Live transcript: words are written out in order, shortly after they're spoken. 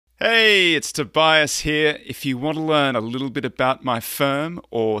Hey, it's Tobias here. If you want to learn a little bit about my firm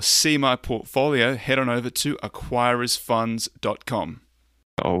or see my portfolio, head on over to acquirersfunds.com.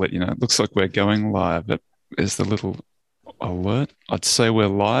 I'll let you know. It looks like we're going live. There's the little alert. I'd say we're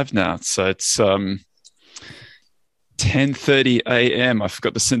live now. So it's 10:30 a.m. I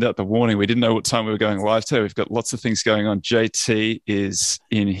forgot to send out the warning. We didn't know what time we were going live to. We've got lots of things going on. JT is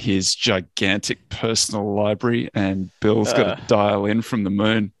in his gigantic personal library, and Bill's got to dial in from the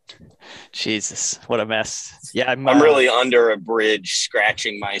moon. Jesus, what a mess. Yeah, I'm really under a bridge,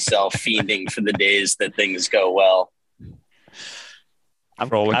 scratching myself, fiending for the days that things go well.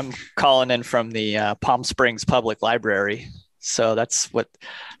 I'm calling in from the Palm Springs Public Library. So that's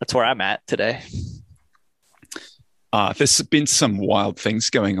where I'm at today. There's been some wild things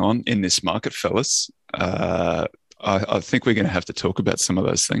going on in this market, fellas. I think we're going to have to talk about some of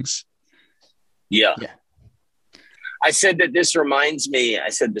those things. Yeah. I said that this reminds me, I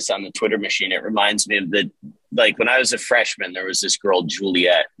said this on the Twitter machine. It reminds me of like when I was a freshman, there was this girl,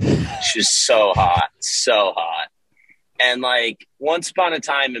 Juliet. She was so hot. And like once upon a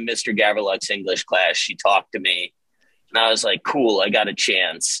time in Mr. Gavriluck's English class, she talked to me and I was like, cool, I got a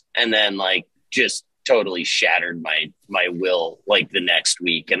chance. And then like just totally shattered my will like the next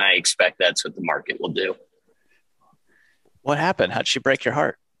week. And I expect that's what the market will do. What happened? How'd she break your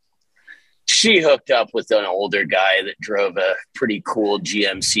heart? She hooked up with an older guy that drove a pretty cool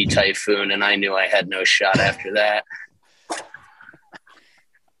GMC Typhoon, and I knew I had no shot after that.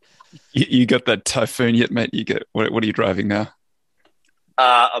 You got that Typhoon yet, mate? What are you driving now?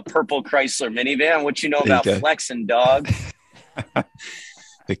 A purple Chrysler minivan. What you know about flexing, dog?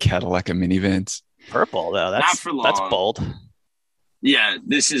 The Cadillac of minivans. Purple though. That's not for long. That's bold. Yeah,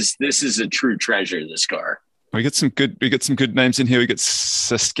 this is a true treasure. This car. We got some good names in here. We got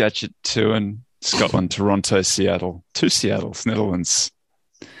Saskatchewan, Scotland, Toronto, Seattle, two Seattles, Netherlands.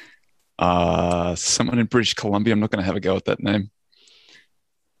 Someone in British Columbia. I'm not going to have a go at that name.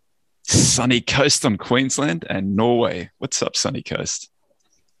 Sunny Coast on Queensland and Norway. What's up, Sunny Coast?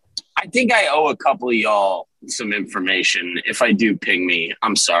 I think I owe a couple of y'all some information. If I do, ping me.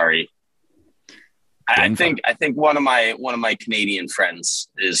 I'm sorry. Denver. I think one of my Canadian friends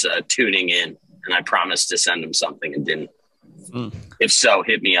is tuning in. And I promised to send him something and didn't. If so,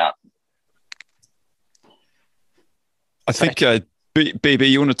 hit me up. I think, BB,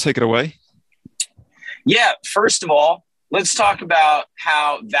 you want to take it away? Yeah. First of all, let's talk about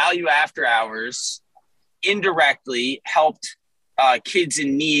how Value After Hours indirectly helped kids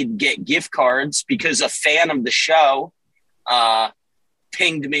in need get gift cards because a fan of the show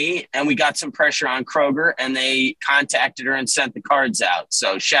pinged me and we got some pressure on Kroger and they contacted her and sent the cards out.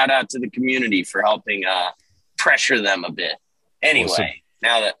 So shout out to the community for helping pressure them a bit. Anyway, awesome.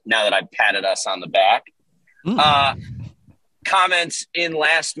 now that I patted us on the back, comments in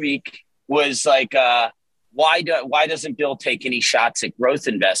last week was like, why doesn't Bill take any shots at growth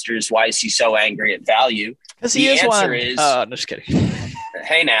investors? Why is he so angry at value? Because he is one. No, just kidding.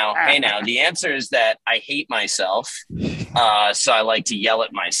 Hey now. The answer is that I hate myself. So I like to yell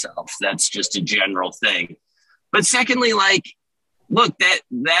at myself. That's just a general thing. But secondly, like, look,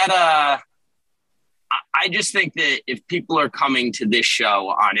 I just think that if people are coming to this show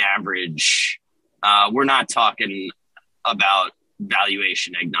on average, we're not talking about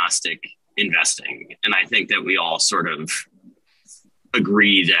valuation agnostic investing. And I think that we all sort of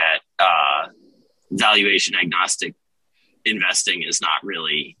agree that valuation agnostic investing is not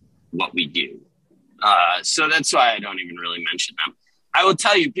really what we do. So that's why I don't even really mention them. I will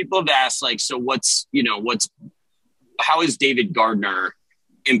tell you, people have asked, like, so how has David Gardner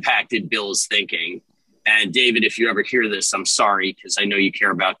impacted Bill's thinking? And David, if you ever hear this, I'm sorry, because I know you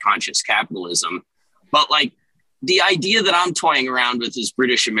care about conscious capitalism. But like the idea that I'm toying around with is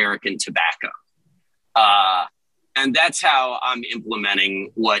British American tobacco. And that's how I'm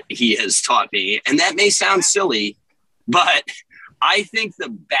implementing what he has taught me. And that may sound silly, but I think the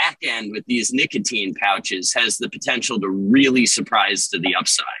back end with these nicotine pouches has the potential to really surprise to the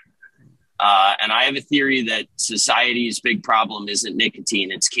upside. And I have a theory that society's big problem isn't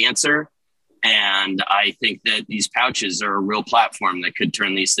nicotine, it's cancer. And I think that these pouches are a real platform that could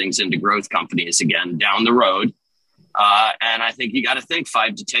turn these things into growth companies again down the road. And I think you got to think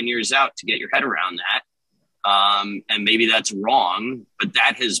 5 to 10 years out to get your head around that. And maybe that's wrong, but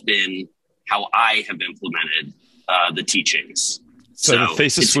that has been how I have implemented the teachings. So the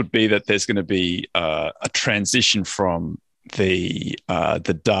thesis would be that there's going to be a transition from the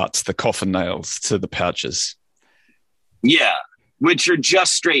darts, the coffin nails, to the pouches. Yeah, which are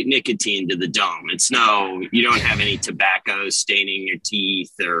just straight nicotine to the dome. You don't have any tobacco staining your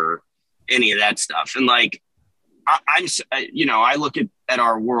teeth or any of that stuff. And like, I look at at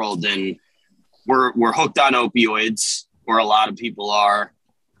our world, and we're hooked on opioids, or a lot of people are.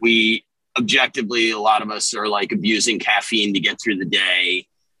 We objectively, a lot of us are like abusing caffeine to get through the day,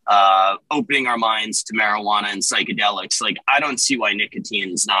 opening our minds to marijuana and psychedelics. Like, I don't see why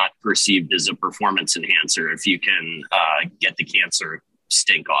nicotine is not perceived as a performance enhancer if you can get the cancer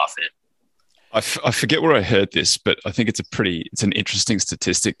stink off it. I forget where I heard this, but I think it's an interesting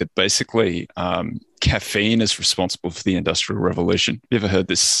statistic that basically caffeine is responsible for the Industrial Revolution. Have you ever heard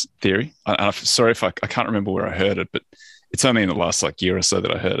this theory? I'm sorry if I can't remember where I heard it, but it's only in the last year or so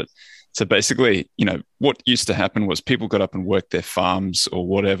that I heard it. So basically, what used to happen was people got up and worked their farms or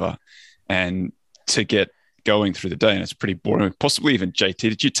whatever, and to get going through the day, and it's pretty boring. Possibly even JT,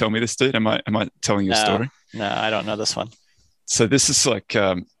 did you tell me this, dude? Am I telling you a story? No, I don't know this one. So this is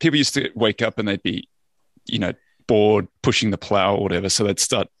people used to wake up and they'd be, bored pushing the plow or whatever. So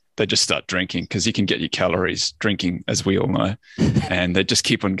they'd just start drinking, because you can get your calories drinking, as we all know. And they just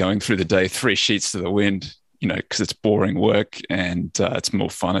keep on going through the day, 3 sheets to the wind, because it's boring work, and it's more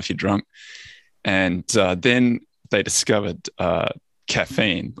fun if you're drunk. And then they discovered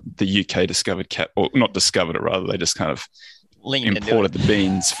caffeine. The UK discovered or not discovered it, rather. They just kind of imported the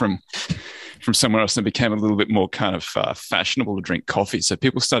beans from somewhere else, and it became a little bit more kind of fashionable to drink coffee. So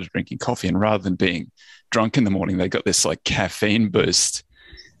people started drinking coffee, and rather than being drunk in the morning, they got this caffeine boost.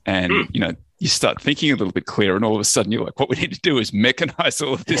 And, you start thinking a little bit clearer, and all of a sudden you're like, what we need to do is mechanize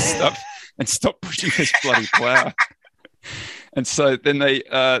all of this stuff and stop pushing this bloody plow. And so then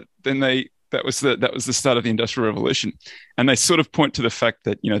that was the start of the Industrial Revolution. And they sort of point to the fact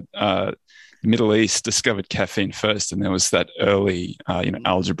that, the Middle East discovered caffeine first, and there was that early,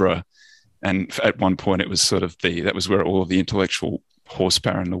 algebra. And at one point, it was sort of that was where all of the intellectual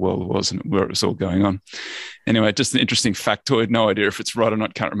horsepower in the world was, and where it was all going on. Anyway, just an interesting factoid. No idea if it's right or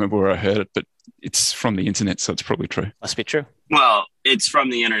not. Can't remember where I heard it, but it's from the internet, so it's probably true. Must be true. Well, it's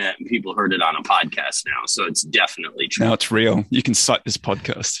from the internet, and people heard it on a podcast now, so it's definitely true. Now it's real. You can cite this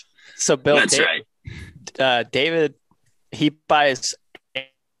podcast. So, Bill, that's right. David, he buys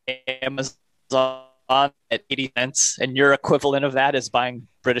Amazon at 80 cents, and your equivalent of that is buying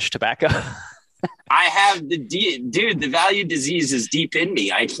British tobacco. I have the value disease is deep in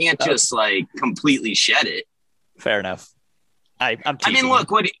me. I can't just completely shed it. Fair enough. I mean, look,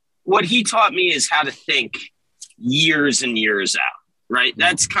 what he taught me is how to think years and years out, right? Mm-hmm.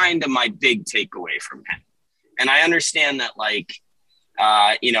 That's kind of my big takeaway from him. And I understand that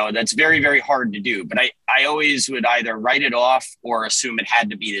that's very, very hard to do, but I always would either write it off or assume it had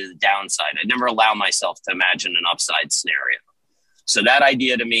to be to the downside. I'd never allow myself to imagine an upside scenario. So that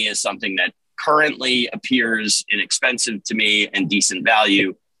idea to me is something that currently appears inexpensive to me and decent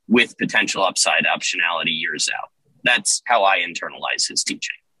value, with potential upside optionality years out. That's how I internalize his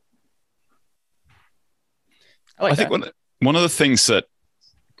teaching. I think one of the things that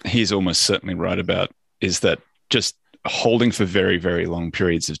he's almost certainly right about is that just holding for very, very long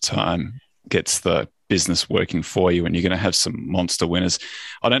periods of time gets the business working for you, and you're going to have some monster winners.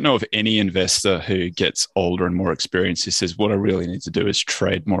 I don't know of any investor who gets older and more experienced who says, what I really need to do is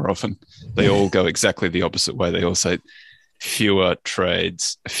trade more often. They all go exactly the opposite way. They all say fewer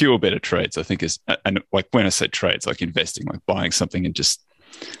better trades, I think is, and when I say trades, like investing, like buying something and just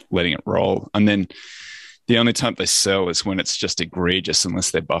letting it roll. And then the only time they sell is when it's just egregious,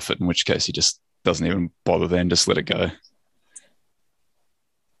 unless they're Buffett, in which case he just doesn't even bother then, just let it go.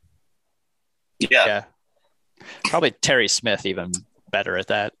 Yeah. Probably Terry Smith even better at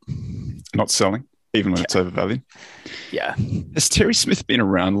that. Not selling, even when it's overvalued. Yeah. Has Terry Smith been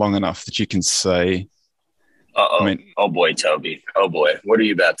around long enough that you can say... oh boy, Toby. Oh boy. What are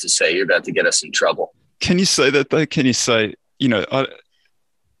you about to say? You're about to get us in trouble. Can you say that though? Can you say,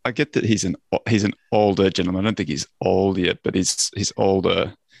 I get that he's an older gentleman. I don't think he's old yet, but he's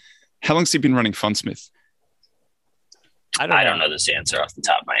older. How long's he been running Fundsmith? I don't know this answer off the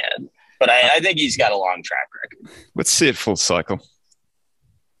top of my head. But I think he's got a long track record. Let's see it full cycle.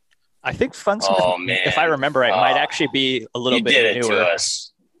 I think Fundsmith, if I remember right, might actually be a little bit newer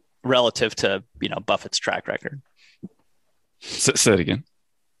relative to Buffett's track record. Say it again.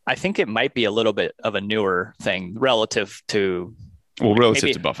 I think it might be a little bit of a newer thing relative to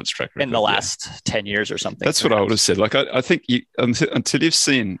Buffett's track record in the last 10 years or something. That's perhaps what I would have said. I think until you've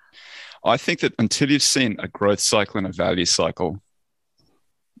seen a growth cycle and a value cycle,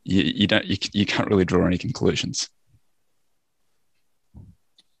 you can't really draw any conclusions.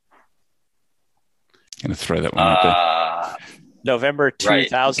 I'm going to throw that one out there. November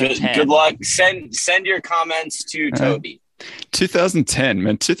 2010. Right. Good luck. Send your comments to Toby. 2010,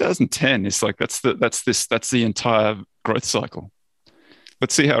 man. 2010 is that's the entire growth cycle.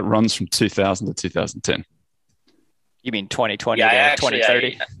 Let's see how it runs from 2000 to 2010. You mean 2020 to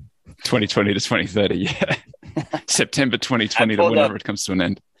 2030? 2020 to 2030, yeah. September 2020 to whenever it comes to an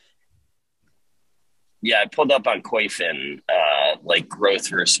end. Yeah, I pulled up on Coifin, like growth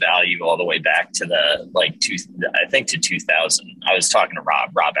versus value all the way back to to 2000. I was talking to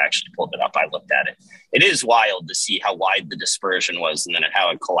Rob. Rob actually pulled it up. I looked at it. It is wild to see how wide the dispersion was and then how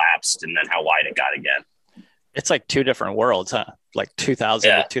it collapsed and then how wide it got again. It's like two different worlds, huh? Like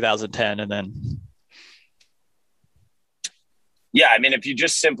 2000 to 2010 and then. Yeah, I mean, if you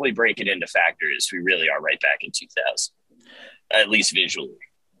just simply break it into factors, we really are right back in 2000, at least visually.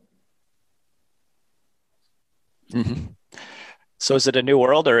 Mm-hmm. So is it a new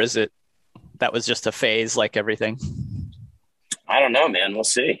world or is it that was just a phase like everything? I don't know, man. We'll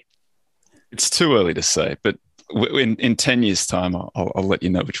see. It's too early to say, but in 10 years' time, I'll let you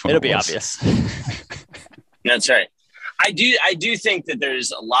know which one. It'll be obvious. That's right. I do think that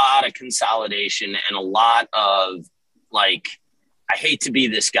there's a lot of consolidation and a lot of like, I hate to be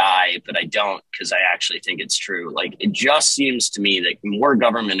this guy, but I don't, because I actually think it's true. Like, it just seems to me that more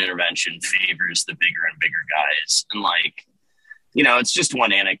government intervention favors the bigger and bigger guys. And like, you know, it's just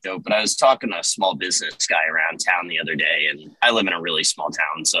one anecdote, but I was talking to a small business guy around town the other day, and I live in a really small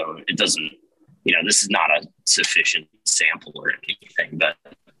town, so it doesn't, you know, this is not a sufficient sample or anything, but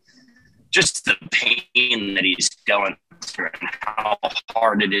just the pain that he's going through and how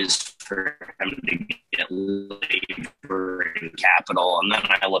hard it is for him to get labor and capital. And then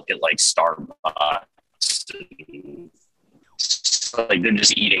I look at like Starbucks, and like they're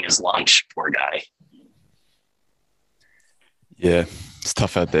just eating his lunch, poor guy. Yeah, it's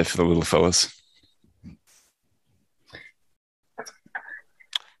tough out there for the little fellas.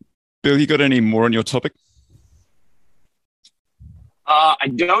 Bill, you got any more on your topic? I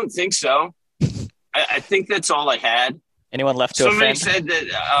don't think so. I think that's all I had. Anyone left to Somebody offend? said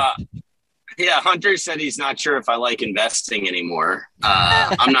that, Hunter said he's not sure if I like investing anymore.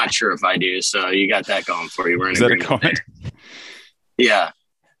 I'm not sure if I do. So you got that going for you. We're in Is that a comment? there. Yeah.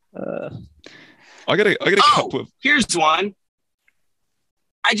 I got a couple of. Here's one.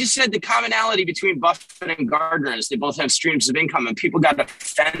 I just said the commonality between Buffett and Gardner is they both have streams of income, and people got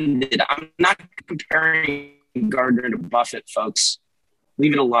offended. I'm not comparing Gardner to Buffett, folks.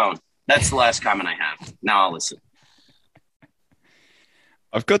 Leave it alone. That's the last comment I have. Now I'll listen.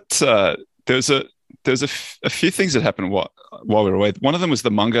 I've got there's a few things that happened while we were away. One of them was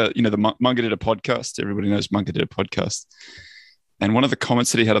the Munger. You know, the Munger did a podcast. Everybody knows Munger did a podcast. And one of the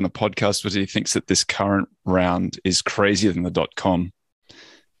comments that he had on the podcast was he thinks that this current round is crazier than the .com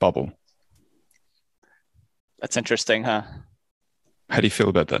bubble. That's interesting, huh? How do you feel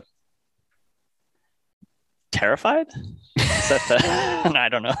about that? Terrified? Is that I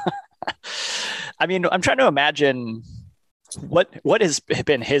don't know. I mean, I'm trying to imagine what has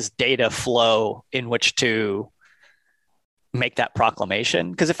been his data flow in which to make that proclamation.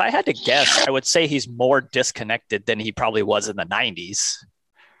 Because if I had to guess, I would say he's more disconnected than he probably was in the 90s.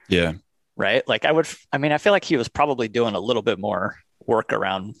 Yeah. Right? Like I feel like he was probably doing a little bit more work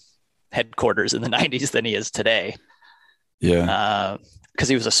around headquarters in the 90s than he is today. Yeah. Because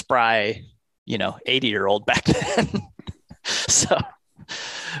he was a spry, 80-year-old back then. So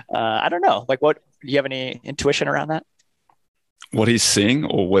I don't know. Like, what do you have any intuition around that? What he's seeing,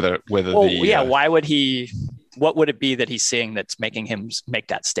 or whether why would he? What would it be that he's seeing that's making him make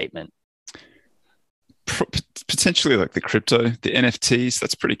that statement? Potentially, like the crypto, the NFTs.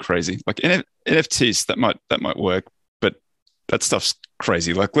 That's pretty crazy. Like NFTs, that might work, but that stuff's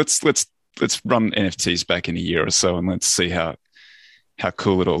crazy. Like let's run NFTs back in a year or so, and let's see how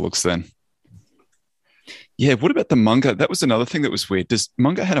cool it all looks then. Yeah, what about the Munger? That was another thing that was weird. Does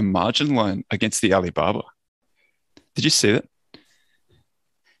Munger had a margin loan against the Alibaba? Did you see that?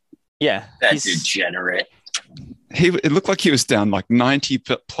 Yeah, that's degenerate. It looked like he was down like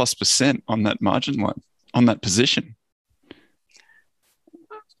 90+% on that margin loan, on that position.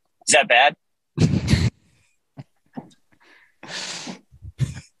 Is that bad?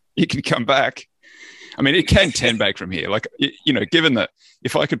 You can come back. I mean, it can 10 back from here. Like, given that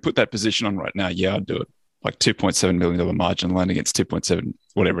if I could put that position on right now, yeah, I'd do it. Like $2.7 million margin loan against 2.7,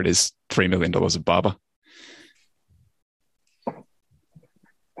 whatever it is, $3 million of Baba.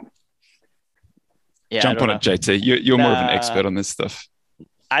 Yeah, jump on it, JT. You're more of an expert on this stuff.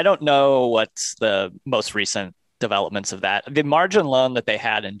 I don't know what's the most recent developments of that. The margin loan that they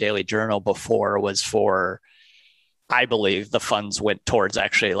had in Daily Journal before was for, I believe, the funds went towards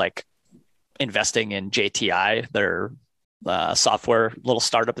actually like investing in JTI, their software little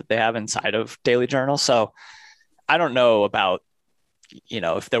startup that they have inside of Daily Journal. So I don't know about,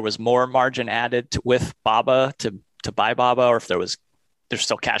 if there was more margin added with Baba to buy Baba, or if there's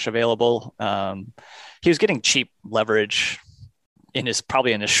still cash available. he was getting cheap leverage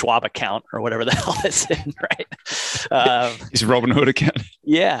probably in his Schwab account or whatever the hell it's in, right? His Robinhood account.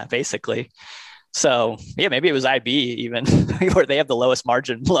 Yeah, basically. So yeah, maybe it was IB even where they have the lowest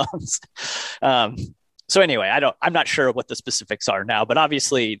margin loans. So anyway, I'm not sure what the specifics are now, but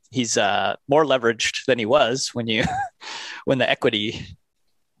obviously he's more leveraged than he was when the equity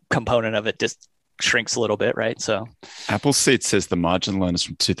component of it just shrinks a little bit, right? So Appleseed says the margin loan is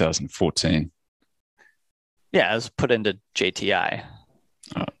from 2014. Yeah, it was put into JTI,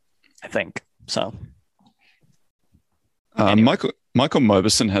 I think. So anyway. Michael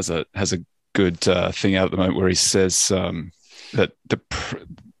Mobison has a good thing out at the moment where he says that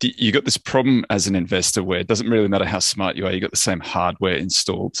you got this problem as an investor where it doesn't really matter how smart you are, you got the same hardware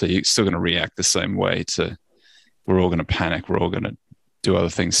installed, so you're still going to react the same way to. We're all going to panic. We're all going to do other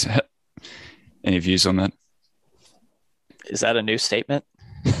things. Any views on that? Is that a new statement?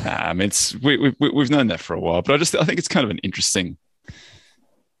 I mean, we've known that for a while, but I think it's kind of an interesting.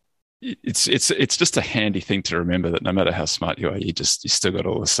 It's just a handy thing to remember that no matter how smart you are, you still got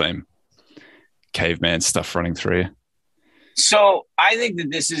all the same caveman stuff running through you. So I think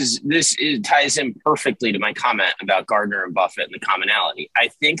that this ties in perfectly to my comment about Gardner and Buffett and the commonality. I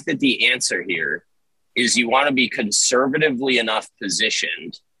think that the answer here is you want to be conservatively enough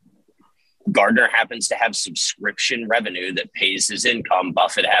positioned. Gardner happens to have subscription revenue that pays his income.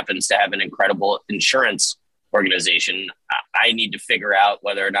 Buffett happens to have an incredible insurance organization. I need to figure out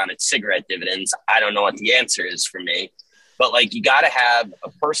whether or not it's cigarette dividends. I don't know what the answer is for me, but like you got to have a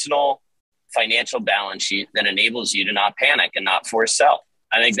personal financial balance sheet that enables you to not panic and not force sell.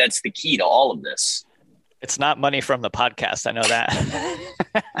 I think that's the key to all of this. It's not money from the podcast. I know that.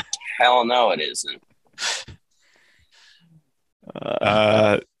 Hell no, it isn't.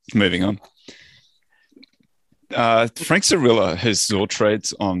 Moving on. Frank Zarilla has Zor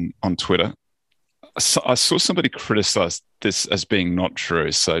trades on Twitter. I saw somebody criticize this as being not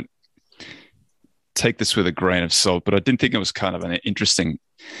true, so take this with a grain of salt, but I didn't think it was kind of an interesting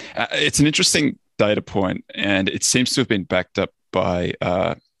it's an interesting data point, and it seems to have been backed up by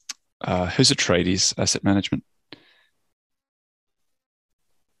who's Atreides Asset Management?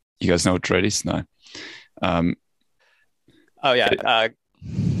 You guys know Atreides? No. Oh yeah.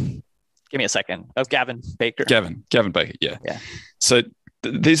 Give me a second. Oh, Gavin Baker. Gavin Baker. Yeah. Yeah. So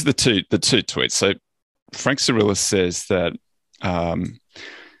these are the two tweets. So Frank Zarilla says that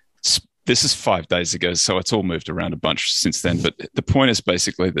this is 5 days ago, so it's all moved around a bunch since then. But the point is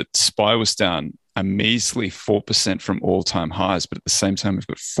basically that SPY was down a measly 4% from all-time highs, but at the same time, we've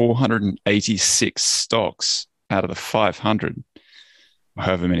got 486 stocks out of the 500,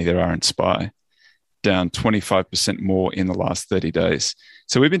 however many there are in SPY, down 25% more in the last 30 days.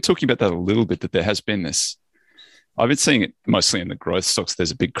 So we've been talking about that a little bit, that there has been this. I've been seeing it mostly in the growth stocks.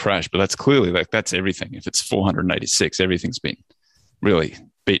 There's a big crash, but that's clearly that's everything. If it's 486, everything's been really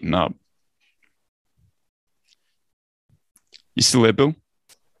beaten up. You still there, Bill?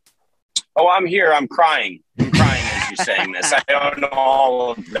 Oh, I'm here. I'm crying. I'm crying as you're saying this. I don't know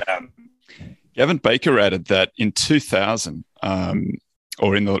all of them. Gavin Baker added that in 2000,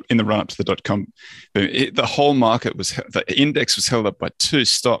 or in the run up to the .com, the whole market the index was held up by 2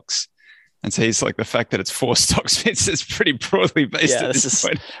 stocks. And so he's like, the fact that it's 4 stocks, it's pretty broadly based at this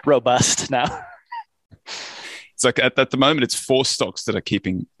point. Robust now. It's like at the moment, it's 4 stocks that are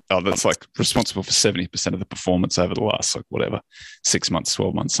keeping, that's like responsible for 70% of the performance over the last, 6 months,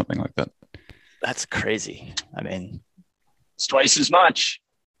 12 months, something like that. That's crazy. I mean, it's twice as much.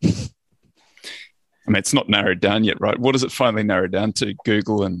 I mean, it's not narrowed down yet, right? What does it finally narrow down to?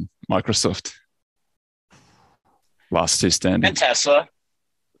 Google and Microsoft. Last 2 standing. And Tesla.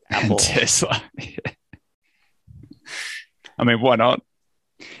 Apple. And Tesla. I mean, why not?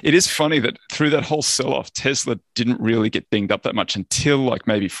 It is funny that through that whole sell-off, Tesla didn't really get dinged up that much until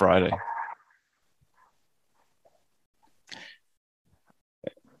maybe Friday.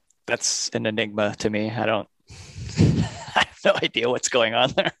 That's an enigma to me. I have no idea what's going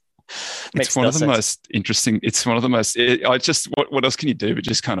on there. It's one of the most interesting. It's one of the most. What else can you do but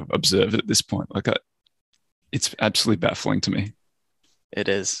just kind of observe it at this point? It's absolutely baffling to me. It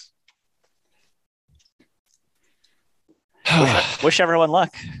is. Wish everyone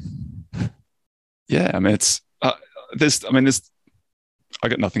luck. Yeah, I mean, I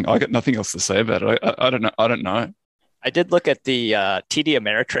got nothing else to say about it. I don't know. I did look at the TD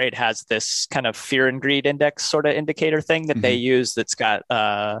Ameritrade has this kind of fear and greed index sort of indicator thing that they use that's got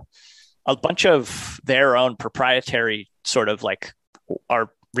a bunch of their own proprietary sort of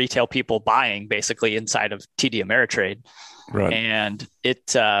our retail people buying basically inside of TD Ameritrade. Right. And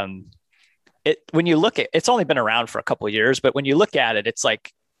when you look at it's only been around for a couple of years, but when you look at it, it's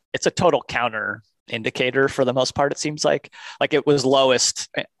a total counter indicator for the most part. It seems like it was lowest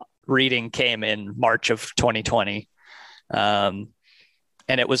reading came in March of 2020. And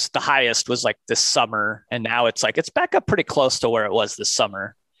it was the highest was like this summer. And now it's like, it's back up pretty close to where it was this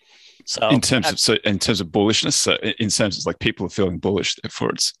summer. So in terms of bullishness, so in terms of like people are feeling bullish,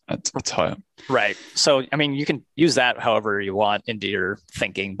 therefore it's higher. Right. So, I mean, you can use that however you want into your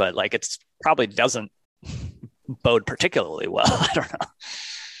thinking, but like it's probably doesn't bode particularly well. I don't know.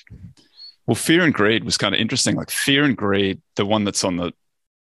 Well, fear and greed was kind of interesting. Like fear and greed, the one that's on the,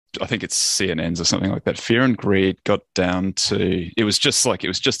 I think it's CNN's or something like that. Fear and greed got down to, it was just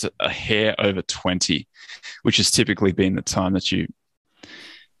a hair over 20, which has typically been the time that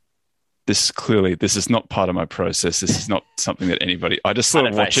this is not part of my process. This is not something that I just sort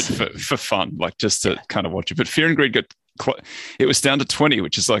of watch it for fun, like just to kind of watch it. But fear and greed it was down to 20,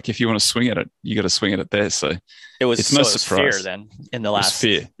 which is like, if you want to swing at it, you got to swing at it there. So it's no surprise. Fear then in the last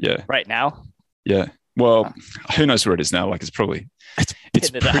fear. Yeah. Right now. Yeah. Well, who knows where it is now? Like it's pretty,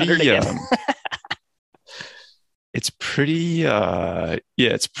 it's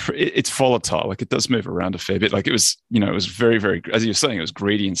volatile. Like it does move around a fair bit. Like it was very, very, as you were saying, it was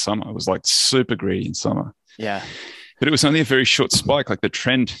greedy in summer. It was like super greedy in summer. Yeah. But it was only a very short spike. Like the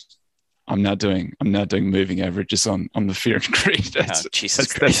trend, I'm now doing moving averages on the fear and greed. That's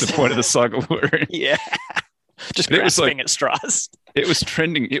the point of the cycle we're in. Yeah. Just grasping at straws. It was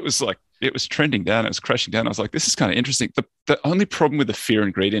trending. It was trending down. It was crashing down. I was like, this is kind of interesting. The only problem with the fear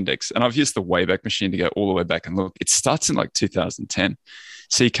and greed index, and I've used the Wayback Machine to go all the way back and look, it starts in like 2010.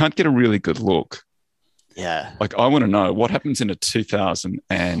 So you can't get a really good look. Yeah. Like I want to know what happens in a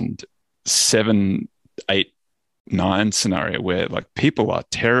 2007, 8, 9 scenario where like people are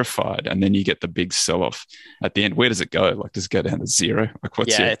terrified and then you get the big sell-off at the end. Where does it go? Like does it go down to zero? Like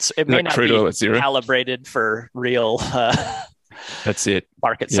what's it may not be at zero? Calibrated for real that's it.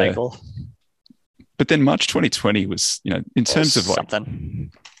 Market cycle. But then March 2020 was, in terms of like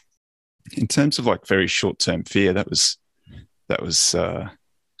something. In terms of like very short-term fear, that was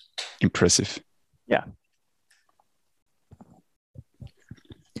impressive. Yeah.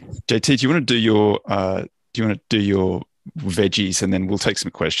 JT, do you want to do your veggies and then we'll take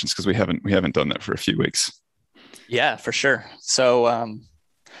some questions because we haven't done that for a few weeks. Yeah, for sure. So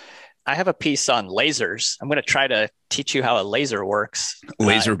I have a piece on lasers. I'm going to try to teach you how a laser works.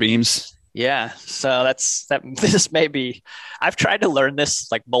 Laser beams. Yeah. So this may be, I've tried to learn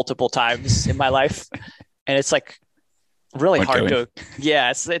this like multiple times in my life and it's like really hard to,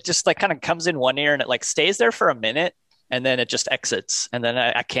 it just like kind of comes in one ear and it like stays there for a minute and then it just exits and then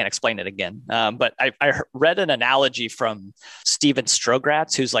I can't explain it again. But I read an analogy from Steven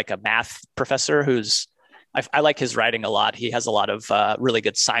Strogatz, who's like a math professor I like his writing a lot. He has a lot of really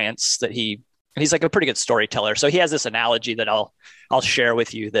good science he's like a pretty good storyteller. So he has this analogy that I'll share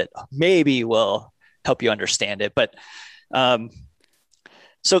with you that maybe will help you understand it. But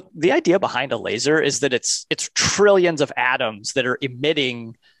so the idea behind a laser is that it's trillions of atoms that are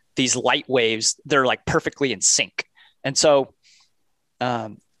emitting these light waves. They're like perfectly in sync. And so,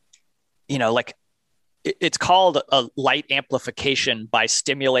 like it's called a light amplification by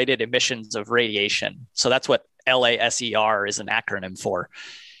stimulated emissions of radiation. So that's what LASER is an acronym for.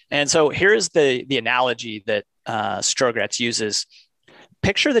 And so here's the analogy that Strogatz uses.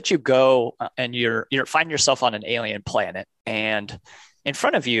 Picture that you go and you find yourself on an alien planet, and in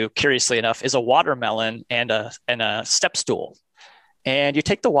front of you, curiously enough, is a watermelon and a step stool. And you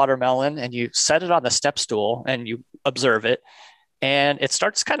take the watermelon and you set it on the step stool and you observe it, and it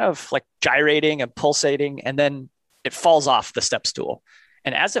starts kind of like gyrating and pulsating, and then it falls off the step stool.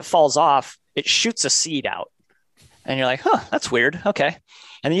 And as it falls off, it shoots a seed out. And you're like, that's weird. Okay.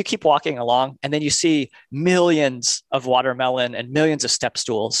 And then you keep walking along and then you see millions of watermelon and millions of step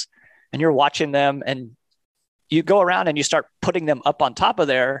stools and you're watching them and you go around and you start putting them up on top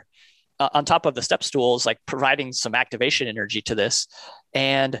of on top of the step stools, like providing some activation energy to this.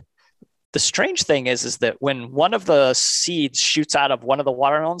 And the strange thing is that when one of the seeds shoots out of one of the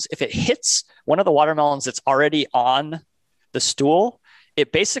watermelons, if it hits one of the watermelons that's already on the stool,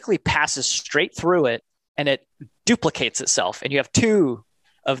 it basically passes straight through it and it duplicates itself. And you have two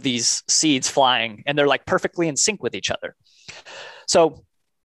of these seeds flying and they're like perfectly in sync with each other. So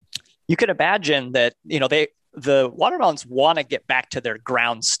you can imagine that, the watermelons want to get back to their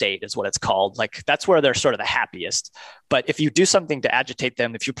ground state is what it's called. Like that's where they're sort of the happiest. But if you do something to agitate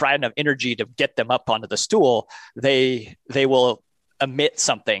them, if you provide enough energy to get them up onto the stool, they will emit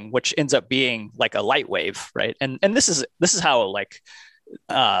something, which ends up being like a light wave. Right. And this is how like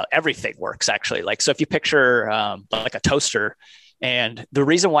everything works actually. Like, so if you picture like a toaster, and the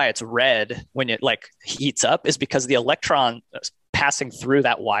reason why it's red when it like heats up is because the electron passing through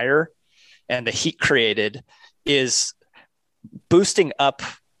that wire and the heat created is boosting up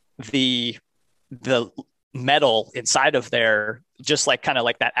the metal inside of there, just like kind of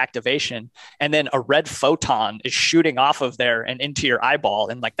like that activation. And then a red photon is shooting off of there and into your eyeball.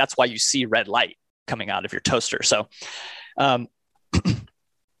 And like, that's why you see red light coming out of your toaster. So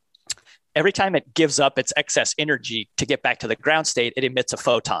every time it gives up its excess energy to get back to the ground state, it emits a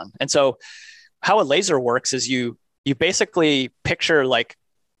photon. And so how a laser works is you basically picture like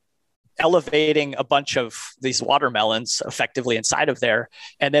elevating a bunch of these watermelons effectively inside of there,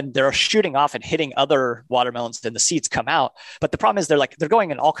 and then they're shooting off and hitting other watermelons, then the seeds come out. But the problem is they're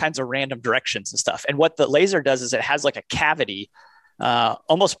going in all kinds of random directions and stuff. And what the laser does is it has like a cavity,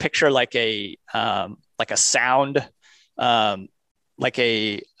 almost picture like a sound, like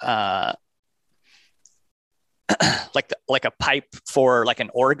a like a pipe for like an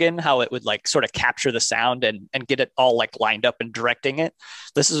organ, how it would like sort of capture the sound and get it all like lined up and directing it.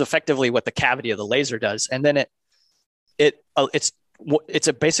 This is effectively what the cavity of the laser does. And then it's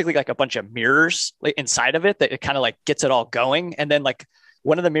basically like a bunch of mirrors inside of it that it kind of like gets it all going. And then like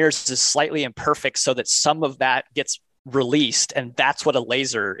one of the mirrors is slightly imperfect so that some of that gets released. And that's what a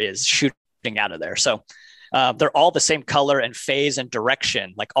laser is shooting out of there. So they're all the same color and phase and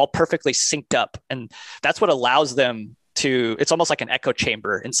direction, like all perfectly synced up. And that's what allows them to, it's almost like an echo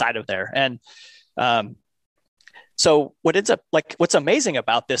chamber inside of there. And so what ends up like, what's amazing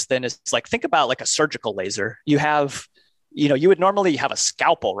about this then is like, think about like a surgical laser. You have, you would normally have a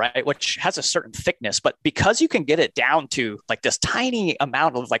scalpel, right? Which has a certain thickness, but because you can get it down to like this tiny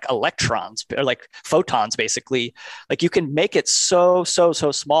amount of like electrons or like photons, basically, like you can make it so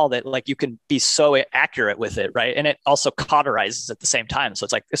small that like you can be so accurate with it, right? And it also cauterizes at the same time. So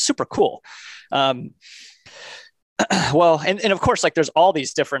it's super cool. Well, and of course, like there's all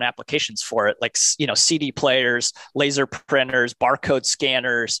these different applications for it, like, CD players, laser printers, barcode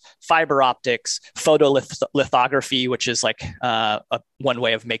scanners, fiber optics, photolithography, which is like one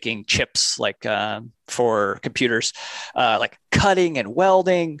way of making chips, like for computers, like cutting and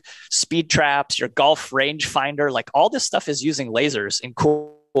welding, speed traps, your golf rangefinder, like all this stuff is using lasers in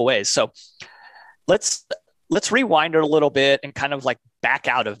cool ways. So let's rewind it a little bit and kind of like back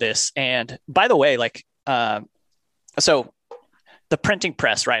out of this. And by the way, like, so the printing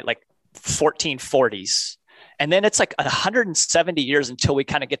press, right? Like 1440s. And then it's like 170 years until we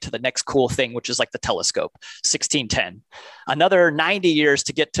kind of get to the next cool thing, which is like the telescope, 1610. Another 90 years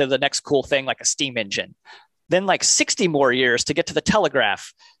to get to the next cool thing, like a steam engine. Then like 60 more years to get to the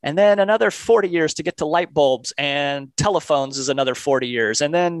telegraph. And then another 40 years to get to light bulbs, and telephones is another 40 years.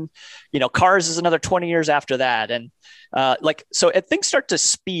 And then, cars is another 20 years after that. And so things start to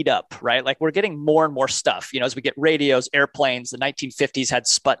speed up, right? Like we're getting more and more stuff, as we get radios, airplanes. The 1950s had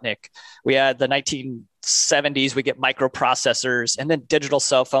Sputnik. We had the 1970s, we get microprocessors, and then digital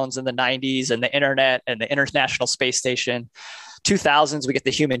cell phones in the 90s, and the internet and the International Space Station. 2000s, we get the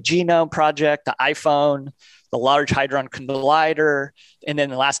Human Genome Project, the iPhone, the Large Hadron Collider. And then in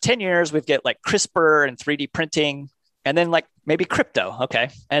the last 10 years, we've got like CRISPR and 3D printing, and then like maybe crypto. Okay.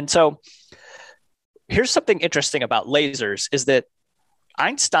 And so here's something interesting about lasers is that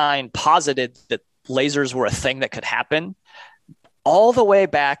Einstein posited that lasers were a thing that could happen all the way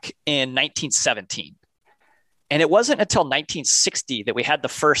back in 1917. And it wasn't until 1960 that we had the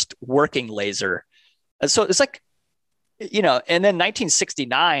first working laser. And so it's like, and then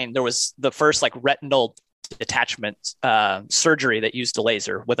 1969, there was the first like retinal detachment surgery that used a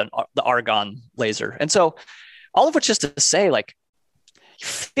laser with the argon laser. And so all of which is to say, like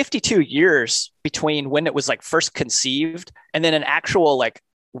 52 years between when it was like first conceived and then an actual like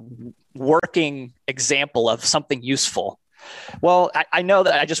working example of something useful. Well, I know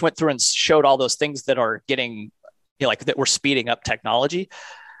that I just went through and showed all those things that are getting, like that we're speeding up technology.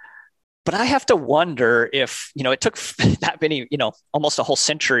 But I have to wonder if, it took that many, almost a whole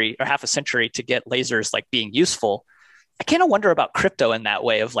century or half a century to get lasers like being useful. I kind of wonder about crypto in that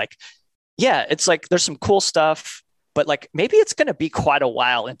way of like, yeah, it's like there's some cool stuff, but like maybe it's going to be quite a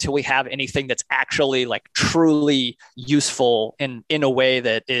while until we have anything that's actually like truly useful in a way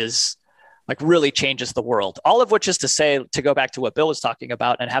that is like really changes the world. All of which is to say, to go back to what Bill was talking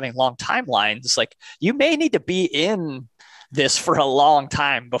about and having long timelines, like you may need to be in this for a long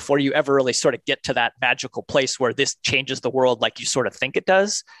time before you ever really sort of get to that magical place where this changes the world like you sort of think it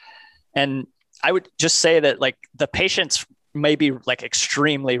does. And I would just say that like the patience may be like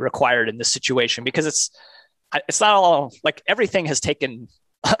extremely required in this situation, because it's not all like everything has taken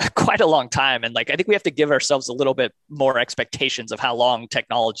quite a long time. And like, I think we have to give ourselves a little bit more expectations of how long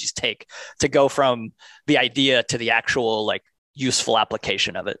technologies take to go from the idea to the actual like useful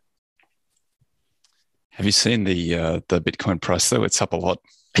application of it. Have you seen the Bitcoin price though? It's up a lot.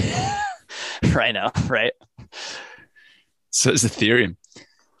 Right now, right? So is Ethereum.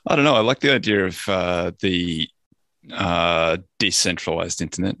 I don't know. I like the idea of the decentralized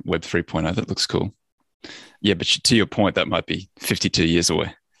internet, Web 3.0. That looks cool. Yeah, but to your point, that might be 52 years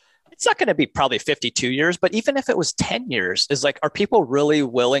away. It's not going to be probably 52 years, but even if it was 10 years, is like, are people really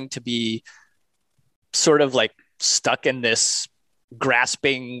willing to be sort of like stuck in this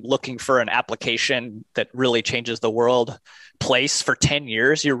grasping, looking for an application that really changes the world place for 10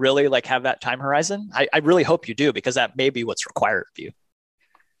 years? You really like have that time horizon? I really hope you do, because that may be what's required of you.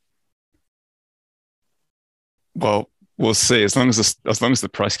 Well, we'll see. As long as the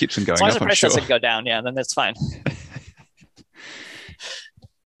price keeps on going up, as long as the price doesn't go down, yeah, then that's fine.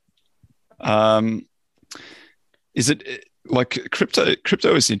 Is it like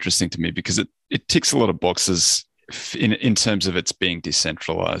crypto is interesting to me because it ticks a lot of boxes in terms of its being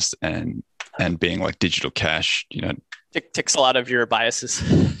decentralized and being like digital cash, you know. Ticks a lot of your biases.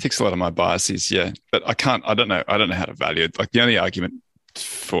 Ticks a lot of my biases, yeah. But I don't know how to value it. Like the only argument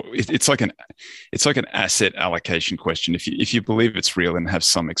for it's like an asset allocation question. If you believe it's real and have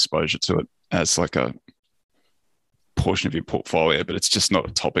some exposure to it as like a portion of your portfolio, but it's just not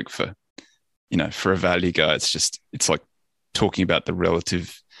a topic for, you know, for a value guy. It's like talking about the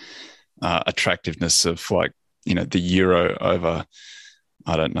relative attractiveness of, like, you know, the euro over,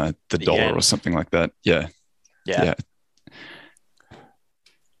 I don't know, the dollar yen or something like that. Yeah.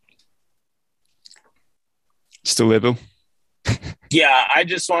 Still there, Bill? Yeah, I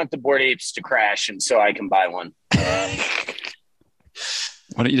just want the Bored Apes to crash, and so I can buy one. Why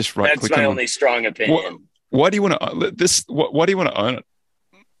don't you just right click? That's my only strong opinion. Why do you want to this? Why do you want to own it?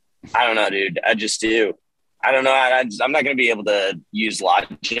 I don't know, dude. I just do. I don't know. I'm not going to be able to use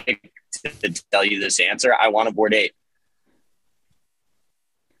logic to tell you this answer. I want a Bored Ape.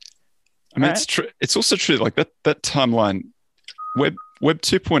 I mean, it's true. It's also true. Like that timeline, Web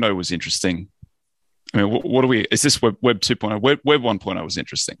 2.0 was interesting. I mean, what are we? Is this Web 2.0? Web 1.0 was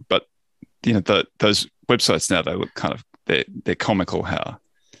interesting, but you know, those websites now, they look kind of they're comical how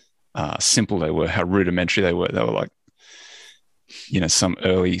simple they were, how rudimentary they were. They were like, you know, some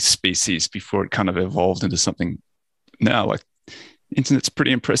early species before it kind of evolved into something now. Like, internet's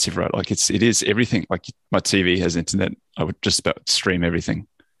pretty impressive, right? Like it is everything. Like my TV has internet. I would just about stream everything.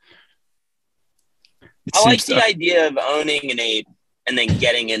 I like the idea of owning an ape and then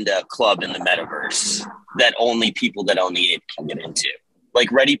getting into a club in the metaverse that only people that own the ape can get into,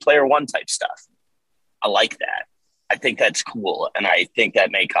 like Ready Player One type stuff. I like that. I think that's cool, and I think that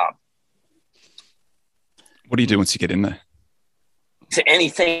may come. What do you do once you get in there? To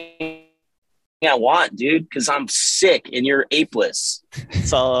anything I want, dude, because I'm sick and you're apeless.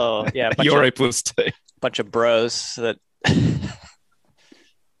 So yeah, you're apeless too. Bunch of bros that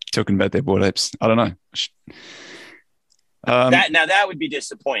talking about their Bored Apes. I don't know. That would be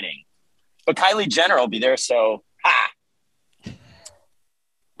disappointing, but Kylie Jenner will be there, so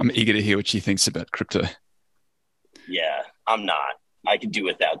I'm eager to hear what she thinks about crypto. Yeah, I'm not. I could do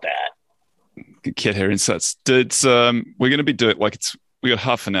without that. Get her insights, dudes. We're going to be doing we got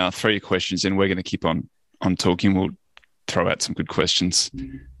half an hour. Throw your questions in. We're going to keep on talking. We'll throw out some good questions.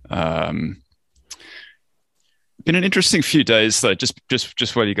 Been an interesting few days, though.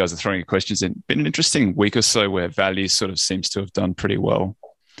 Just while you guys are throwing your questions in, been an interesting week or so where value sort of seems to have done pretty well,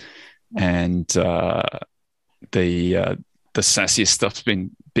 and the sassiest stuff's been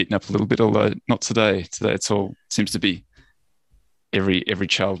beaten up a little bit. Although not today. Today it's all seems to be every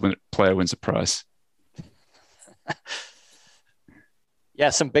player wins a prize. Yeah,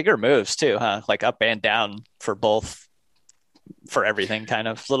 some bigger moves too, huh? Like up and down for both, for everything, kind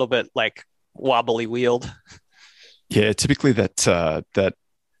of a little bit like wobbly wheeled. Yeah, typically that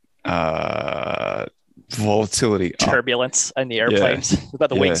volatility, turbulence in the airplanes, about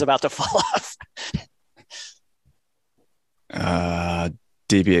the wings about to fall off.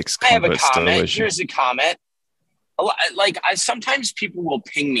 DBX. I have a comment. Here's a comment. Like, sometimes people will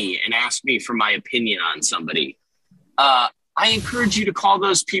ping me and ask me for my opinion on somebody. I encourage you to call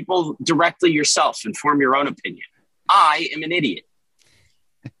those people directly yourself and form your own opinion. I am an idiot.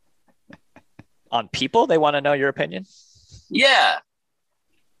 On people, they want to know your opinion? Yeah.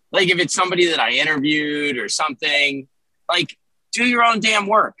 Like if it's somebody that I interviewed or something, like do your own damn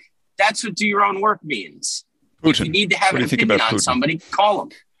work. That's what do your own work means. Putin. If you need to have an opinion on somebody, call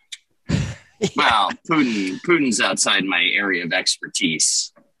them. Yeah. Well, Putin's outside my area of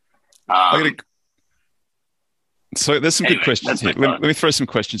expertise. So there's some good questions here. Let me throw some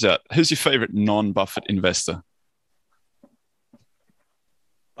questions out. Who's your favorite non-Buffett investor?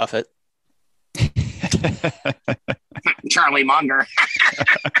 Buffett. Charlie Munger.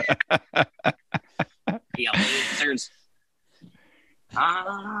 Yeah, losers.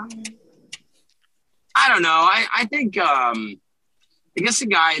 I don't know. I think I guess a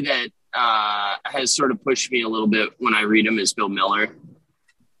guy that has sort of pushed me a little bit when I read him is Bill Miller.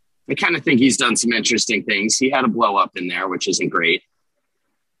 I kind of think he's done some interesting things. He had a blow up in there, which isn't great.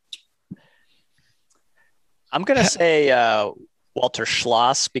 I'm going to say Walter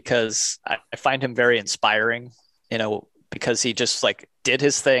Schloss because I find him very inspiring, because he just like did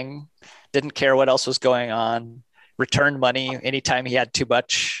his thing, didn't care what else was going on, returned money anytime he had too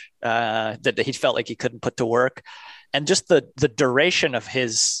much that he felt like he couldn't put to work. And just the duration of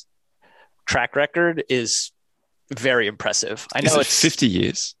his track record is very impressive. I know it's 50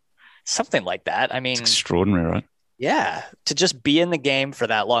 years. Something like that. I mean, it's extraordinary, right? Yeah. To just be in the game for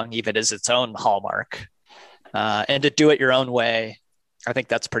that long, even is its own hallmark. And to do it your own way, I think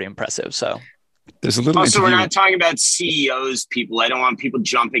that's pretty impressive. So there's a little. Also, we're not talking about CEOs, people. I don't want people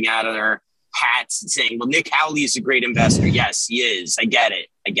jumping out of their hats and saying, well, Nick Howley is a great investor. Yes, he is. I get it.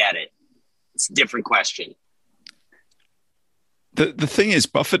 It's a different question. The thing is,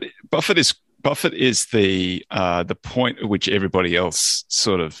 Buffett is the point at which everybody else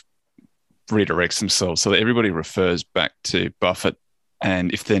sort of redirects themselves, so that everybody refers back to Buffett.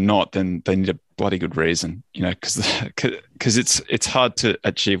 And if they're not, then they need a bloody good reason, because it's hard to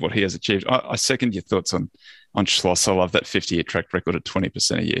achieve what he has achieved. I second your thoughts on Schloss. I love that 50-year track record at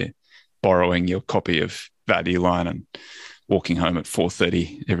 20% a year, borrowing your copy of Value Line and walking home at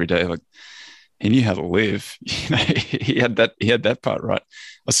 4:30 every day. Like, he knew how to live. He had that part right.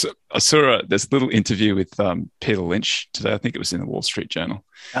 I saw there's a little interview with Peter Lynch today. I think it was in the Wall Street Journal.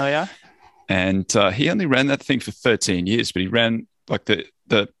 Oh yeah, and he only ran that thing for 13 years, but he ran like the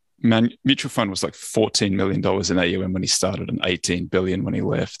mutual fund was like $14 million in AUM when he started and $18 billion when he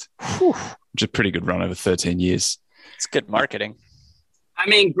left. Whew. Which is a pretty good run over 13 years. It's good marketing. I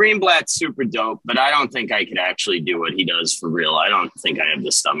mean, Greenblatt's super dope, but I don't think I could actually do what he does for real. I don't think I have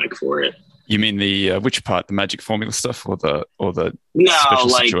the stomach for it. You mean the which part, the magic formula stuff, or the no, special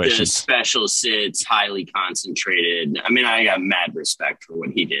like situations? The special sits, highly concentrated. I mean, I got mad respect for what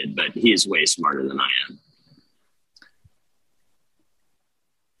he did, but he is way smarter than I am.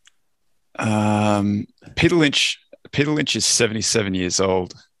 Peter Lynch is 77 years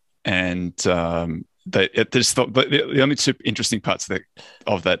old, and the only two interesting parts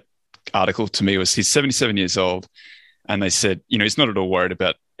of that article to me was he's 77 years old, and they said, he's not at all worried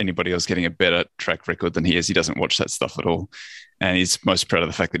about anybody else getting a better track record than he is. He doesn't watch that stuff at all, and he's most proud of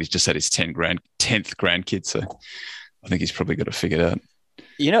the fact that he's just had his 10th grandkid. So I think he's probably got it figured out.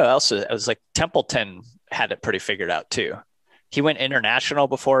 Also, I was like, Templeton had it pretty figured out too. He went international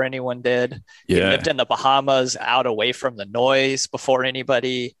before anyone did. Yeah. He lived in the Bahamas, out away from the noise before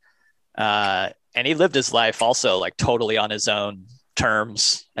anybody. And he lived his life also like totally on his own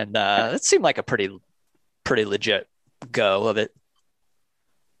terms. And it seemed like a pretty legit go of it.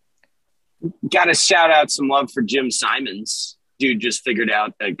 Got to shout out some love for Jim Simons. Dude just figured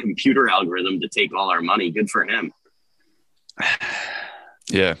out a computer algorithm to take all our money. Good for him.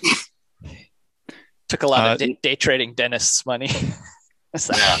 Yeah. Took a lot of day trading dentists' money.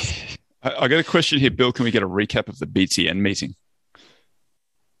 Yeah. I got a question here, Bill. Can we get a recap of the BTN meeting?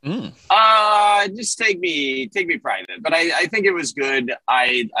 Just take me private, but I think it was good.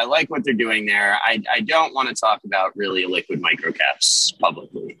 I like what they're doing there. I don't want to talk about really liquid microcaps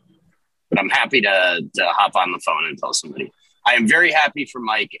publicly, but I'm happy to hop on the phone and tell somebody. I am very happy for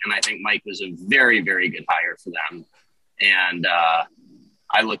Mike, and I think Mike was a very, very good hire for them. And I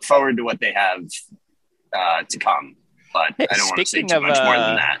look forward to what they have to come, but I don't want to say too much more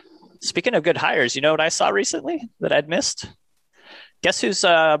than that. Speaking of good hires, you know what I saw recently that I'd missed? Guess who's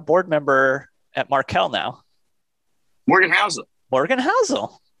a board member at Markel now? Morgan Housel.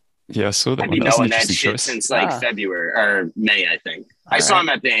 Yeah, I saw that. I've been knowing that shit since February or May, I think. I saw him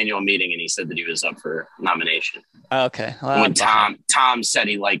at the annual meeting, and he said that he was up for nomination. Okay. Well, when Tom said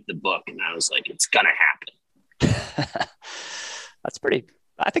he liked the book, and I was like, it's gonna happen.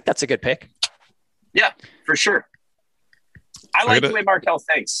 I think that's a good pick. Yeah, for sure. I like the way Markel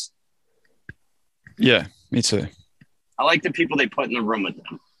thinks. Yeah, me too. I like the people they put in the room with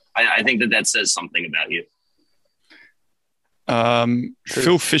them. I think that says something about you.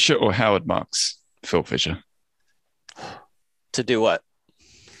 Phil Fisher or Howard Marks? Phil Fisher. To do what?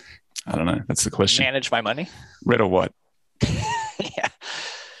 I don't know. That's the question. Manage my money? Red or white? Yeah.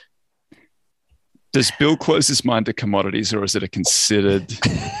 Does Bill close his mind to commodities, or is it a considered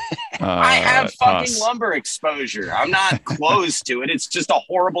I have fucking pass? Lumber exposure. I'm not close to it. It's just a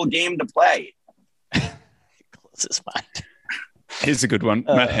horrible game to play. Close his mind. Here's a good one.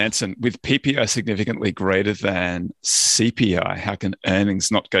 Matt Hansen. With PPI significantly greater than CPI, how can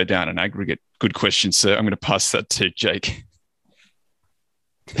earnings not go down in aggregate? Good question, sir. I'm going to pass that to Jake.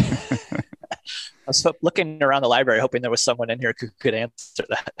 was looking around the library, hoping there was someone in here who could answer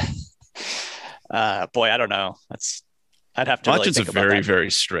that. Boy, I don't know. I'd have to. Margins really think are very, about that.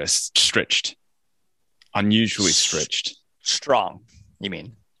 very stretched, unusually stretched. Strong, you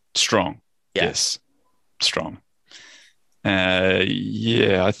mean? Strong. Yeah. Yes, strong.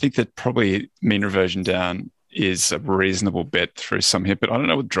 Yeah, I think that probably mean reversion down is a reasonable bet through some here, but I don't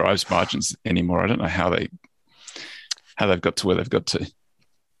know what drives margins anymore. I don't know how they've got to where they've got to.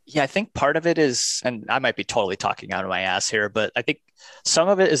 Yeah, I think part of it is, and I might be totally talking out of my ass here, but I think some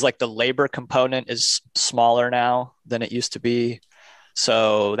of it is like the labor component is smaller now than it used to be.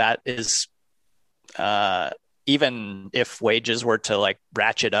 So that is, even if wages were to like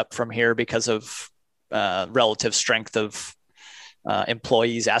ratchet up from here because of relative strength of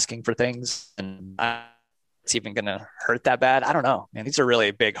employees asking for things, and it's even going to hurt that bad. I don't know, man. These are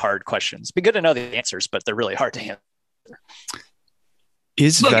really big, hard questions. It'd be good to know the answers, but they're really hard to answer.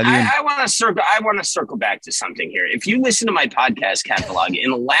 Look, I want to circle back to something here. If you listen to my podcast catalog,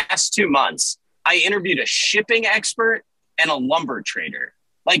 in the last 2 months, I interviewed a shipping expert and a lumber trader.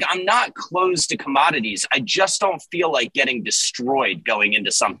 Like, I'm not closed to commodities. I just don't feel like getting destroyed going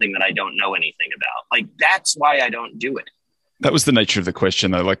into something that I don't know anything about. Like, that's why I don't do it. That was the nature of the question,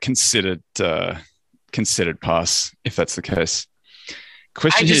 though. Like, considered pass if that's the case.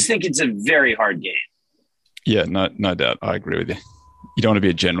 I just think it's a very hard game. Yeah, no doubt. I agree with you. You don't want to be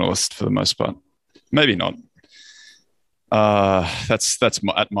a generalist for the most part. Maybe not. That's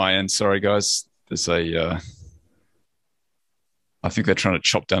at my end. Sorry, guys. There's a. I think they're trying to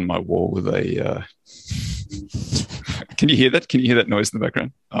chop down my wall with a. Can you hear that? Can you hear that noise in the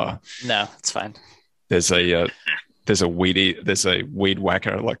background? Oh. No, it's fine. There's a weed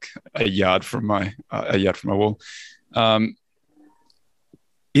whacker like a yard from my wall.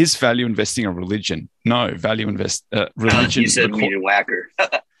 Is value investing a religion? No, religion. You said weed whacker.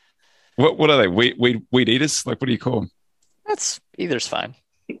 What are they? Weed eaters? Like, what do you call them? That's either's fine.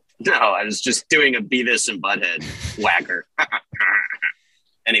 No, I was just doing a Beavis and Butthead whacker.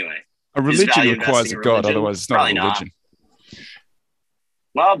 Anyway, a religion requires a god, otherwise it's not a religion.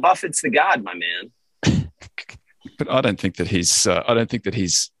 Well, Buffett's the god, my man. But I don't think that he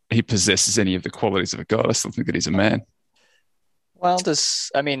possesses any of the qualities of a god. I still think that he's a man. Well, does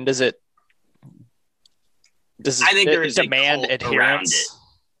I think there is demand adherence?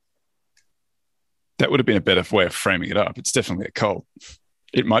 That would have been a better way of framing it up. It's definitely a cult.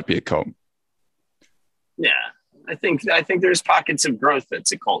 It might be a cult. Yeah, I think there's pockets of growth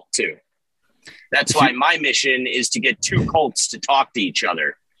that's a cult too. That's why my mission is to get two cults to talk to each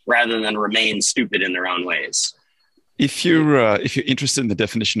other rather than remain stupid in their own ways. If you're interested in the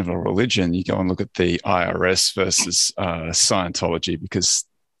definition of a religion, you go and look at the IRS versus Scientology, because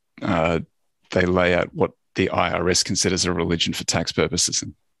they lay out what the IRS considers a religion for tax purposes,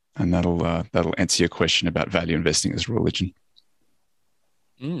 and that'll answer your question about value investing as a religion.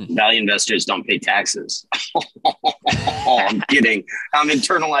 Value investors don't pay taxes. I'm kidding. I'm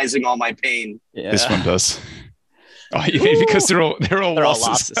internalizing all my pain. Yeah. This one does. Oh, you mean because they're all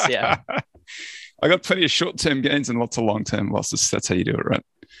losses? Yeah. I got plenty of short-term gains and lots of long-term losses. That's how you do it, right?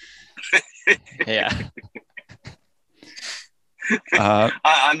 Yeah.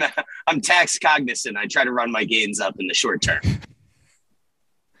 I'm tax cognizant. I try to run my gains up in the short term.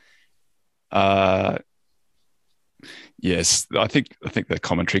 Yes, I think the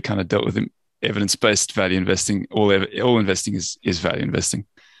commentary kind of dealt with evidence-based value investing. All investing is value investing.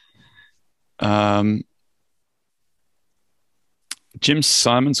 Jim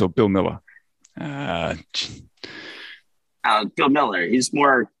Simons or Bill Miller? Bill Miller. He's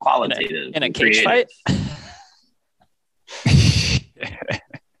more qualitative. In a cage fight?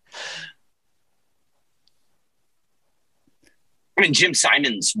 I mean, Jim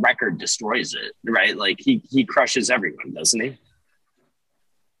Simons' record destroys it, right? Like he crushes everyone, doesn't he?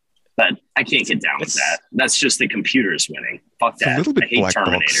 But I can't get down with that. That's just the computers winning. Fuck that. A little bit I hate black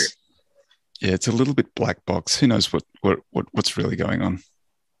Terminator. Box. Yeah, it's a little bit black box. Who knows what's really going on?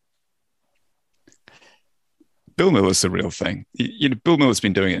 Bill Miller's the real thing. Bill Miller's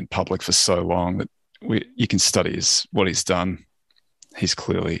been doing it in public for so long that you can study what he's done. He's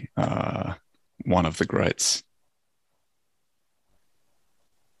clearly one of the greats.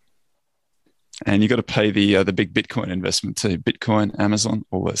 And you got to pay the big Bitcoin investment too. Bitcoin, Amazon,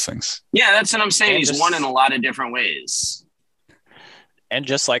 all those things. Yeah, that's what I'm saying. He's won in a lot of different ways. And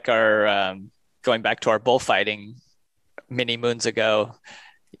just like our going back to our bullfighting many moons ago,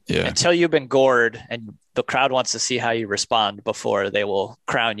 until you've been gored and the crowd wants to see how you respond before they will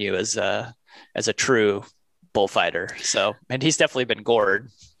crown you as a true bullfighter. So, and he's definitely been gored.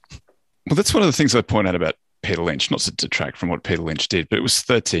 Well, that's one of the things I point out about Peter Lynch, not to detract from what Peter Lynch did, but it was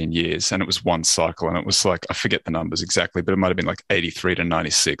 13 years and it was one cycle. And it was like, I forget the numbers exactly, but it might have been like 83 to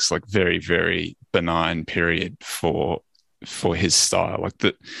 96, like very, very benign period for his style. Like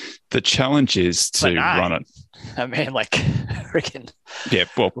the challenge is to run it. I mean, like freaking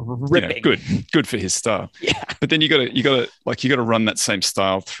ripping. Good for his style. Yeah. But then you got to run that same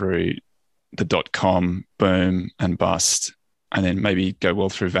style through the .com boom and bust, and then maybe go well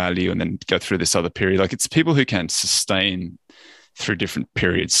through value, and then go through this other period. Like, it's people who can sustain through different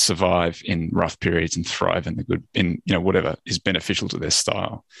periods, survive in rough periods, and thrive in the good, in whatever is beneficial to their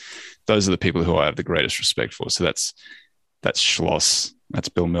style. Those are the people who I have the greatest respect for. So that's Schloss, that's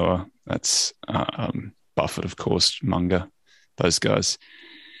Bill Miller, that's Buffett, of course, Munger, those guys.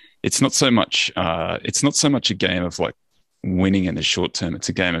 It's not so much a game of like winning in the short term. It's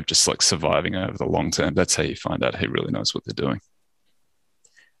a game of just like surviving over the long term. That's how you find out who really knows what they're doing.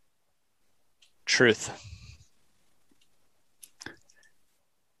 Truth.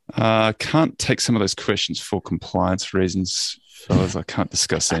 Can't take some of those questions for compliance reasons, fellas. I can't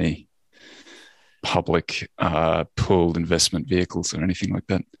discuss any public pooled investment vehicles or anything like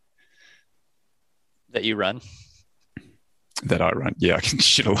that. That you run? That I run. Yeah, I can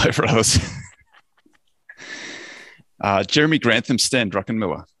shit all over others. Jeremy Grantham, Stan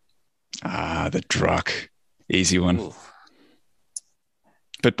Druckenmiller. The Druck. Easy one. Ooh.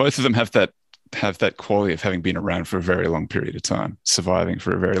 But both of them have that quality of having been around for a very long period of time, surviving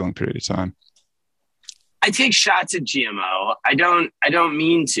for a very long period of time. I take shots at GMO. I don't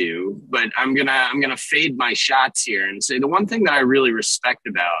mean to, but I'm gonna fade my shots here and say the one thing that I really respect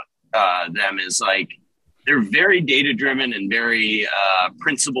about them is like they're very data driven and very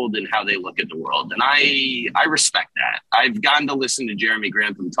principled in how they look at the world, and I respect that. I've gotten to listen to Jeremy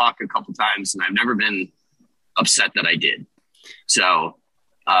Grantham talk a couple times, and I've never been upset that I did. So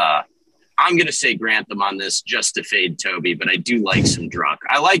I'm gonna say Grantham on this just to fade Toby, but I do like some Druck.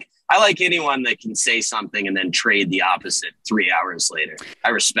 I like anyone that can say something and then trade the opposite 3 hours later. I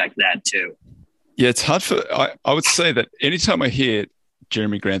respect that too. Yeah, it's hard I would say that anytime I hear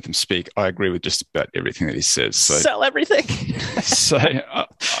Jeremy Grantham speak, I agree with just about everything that he says. So, sell everything. So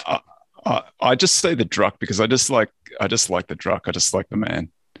I just say the Druck because I just like the Druck. I just like the man.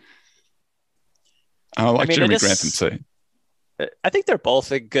 And I like Jeremy Grantham too. I think they're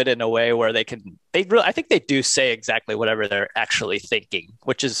both good in a way where I think they do say exactly whatever they're actually thinking,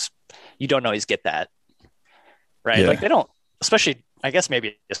 which is, you don't always get that, right? Yeah. Like they don't, especially, I guess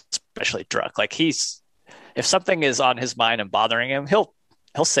maybe especially Druck. Like if something is on his mind and bothering him, he'll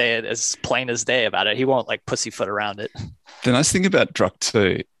say it as plain as day about it. He won't like pussyfoot around it. The nice thing about Druck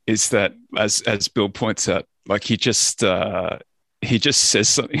too is that, as Bill points out, like he just says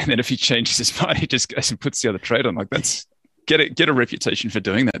something, and then if he changes his mind, he just goes and puts the other trade on. Like that's get a reputation for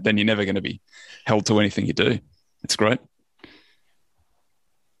doing that. Then you're never going to be held to anything you do. It's great.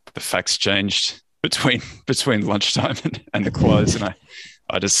 The facts changed between lunchtime and the close, and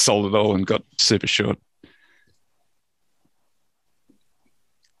I just sold it all and got super short.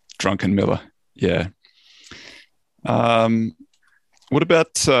 Drunken Miller, yeah. What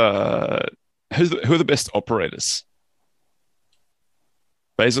about who are the best operators?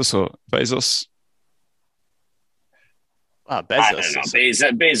 Bezos? I don't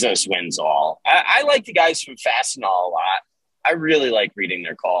know. Bezos wins all. I like the guys from Fastenal a lot. I really like reading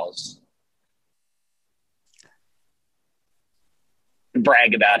their calls.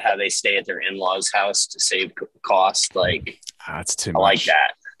 Brag about how they stay at their in-laws' house to save cost. Like, it's too much. I like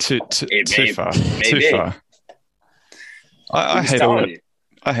that. Too far. Too far. I hate all that.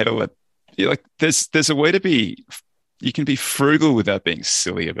 I hate all that. Yeah, like there's a way to be. You can be frugal without being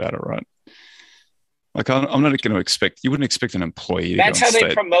silly about it, right? Like I'm not going to expect. You wouldn't expect an employee. That's how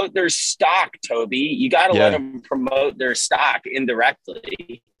they promote their stock, Toby. You got to let them promote their stock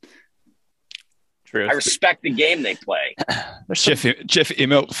indirectly. True. I respect the game they play. Jeff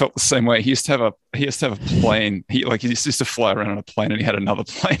Immelt felt the same way. He used to have a plane. He used to fly around on a plane, and he had another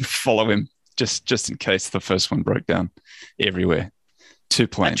plane follow him just in case the first one broke down. Everywhere, 2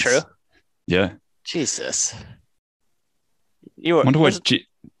 planes. That true? Yeah. Jesus. Wonder why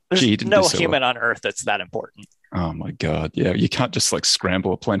there's no human on Earth that's that important. Oh my God! Yeah, you can't just like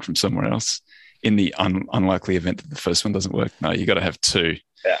scramble a plane from somewhere else in the unlikely event that the first one doesn't work. No, you got to have 2.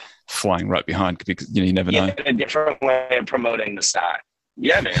 Yeah. Flying right behind because you never know. A different way of promoting the stock.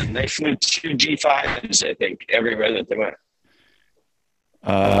 Yeah, man. They flew 2 G5s, I think, everywhere that they went.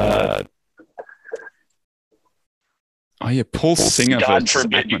 Paul Singer. God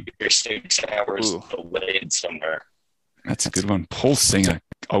forbid you're 6 hours delayed somewhere. That's a good one. Paul Singer.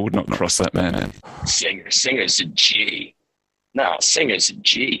 I would not cross that man. Singer's a G. No, Singer's a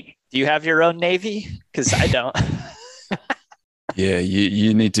G. Do you have your own navy? Because I don't. Yeah,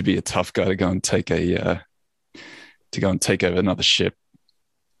 you need to be a tough guy to go and take over another ship.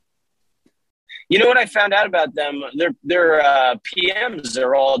 You know what I found out about them? Their PMs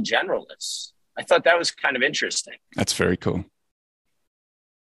are all generalists. I thought that was kind of interesting. That's very cool.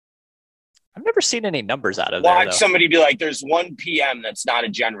 I've never seen any numbers out of Watch there. Somebody be like, "There's one PM that's not a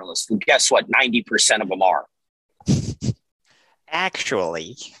generalist." Well, guess what? 90% of them are.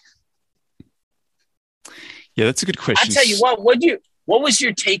 Actually, yeah, that's a good question. I'll tell you what. What was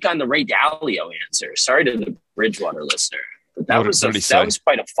your take on the Ray Dalio answer? Sorry to the Bridgewater listener, but that was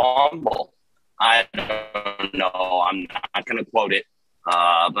quite a fumble. I don't know. I'm not going to quote it,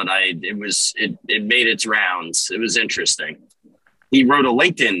 but it made its rounds. It was interesting. He wrote a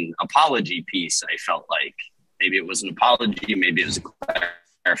LinkedIn apology piece. I felt like maybe it was an apology, maybe it was a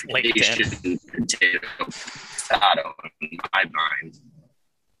clarification. Potato in my mind.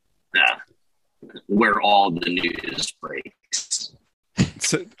 Where all the news breaks.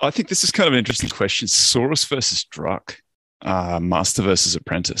 So I think this is kind of an interesting question. Saurus versus Druck, master versus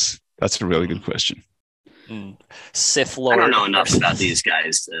apprentice. That's a really good question. Sith Lord. I don't know enough about these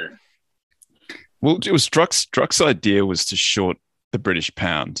guys. Well, it was Druck's idea was to short the British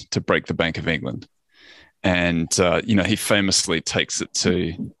pound to break the Bank of England, and he famously takes it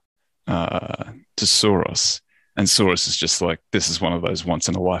to Saurus, and Saurus is just like, this is one of those once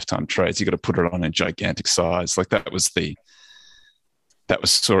in a lifetime trades. You got to put it on a gigantic size. Like that was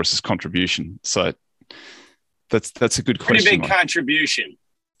Saurus's contribution. So that's a good question. Pretty big contribution.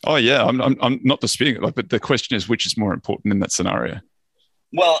 Oh yeah, I'm not disputing it. But the question is, which is more important in that scenario?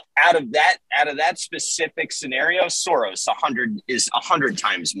 Well, out of that specific scenario, Saurus 100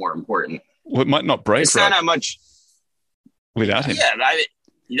 times more important. Well, it might not break. It's not that much without him. Yeah,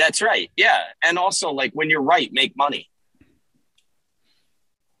 that's right. Yeah, and also like when you're right, make money.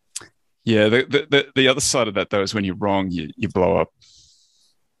 Yeah, the other side of that though is when you're wrong, you blow up.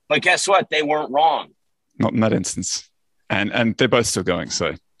 But guess what? They weren't wrong. Not in that instance, and they're both still going.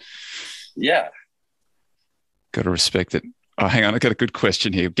 So yeah, got to respect it. Oh, hang on, I got a good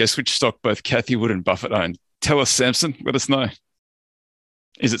question here. Guess which stock both Cathie Wood and Buffett own? Tell us, Samson. Let us know.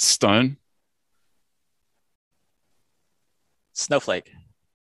 Is it Stone? Snowflake.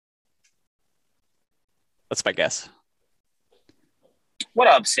 That's my guess. What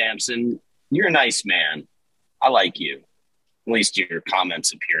up, Samson? You're a nice man. I like you. At least your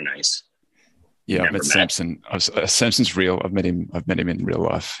comments appear nice. Yeah, I've met Samson. Samson's real. I've met him in real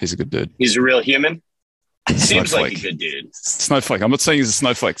life. He's a good dude. He's a real human. Seems like a good dude. Snowflake. I'm not saying he's a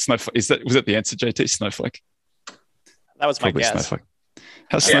snowflake. Snowflake. Was that the answer, JT? Snowflake. That was my guess. Snowflake.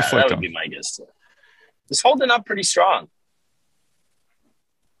 How's Snowflake that would be my guess too. It's holding up pretty strong.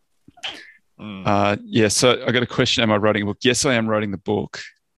 Yeah. So I got a question. Am I writing a book? Yes, I am writing the book.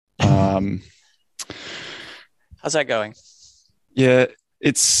 How's that going? Yeah,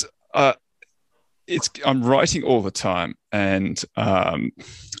 I'm writing all the time, and I'm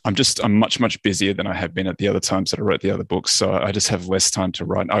much busier than I have been at the other times that I wrote the other books. So I just have less time to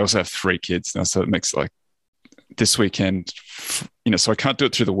write. I also have 3 kids now, so it makes like this weekend, so I can't do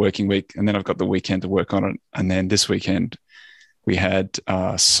it through the working week, and then I've got the weekend to work on it. And then this weekend we had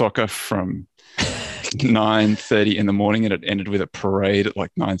soccer from 9:30 in the morning, and it ended with a parade at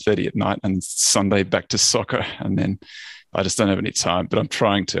like 9:30 at night, and Sunday back to soccer, and then I just don't have any time, but I'm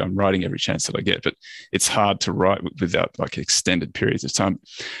trying to. I'm writing every chance that I get, but it's hard to write without like extended periods of time.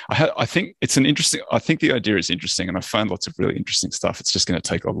 I think the idea is interesting, and I find lots of really interesting stuff. It's just going to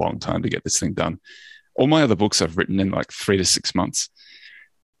take a long time to get this thing done. All my other books I've written in like 3 to 6 months.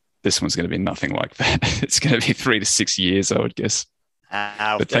 This one's going to be nothing like that. It's going to be 3 to 6 years, I would guess.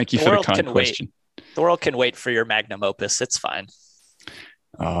 But thank you for the kind question. The world can wait for your magnum opus. It's fine.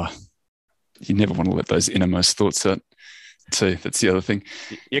 You never want to let those innermost thoughts out. Too. That's the other thing.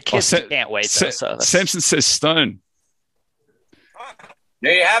 Your kids can't wait. Samson says Stone.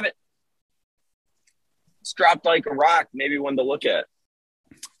 There you have it. It's dropped like a rock. Maybe one to look at.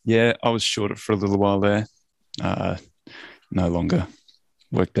 Yeah, I was short it for a little while there. No longer.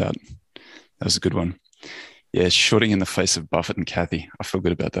 Worked out. That was a good one. Yeah, shorting in the face of Buffett and Cathie. I feel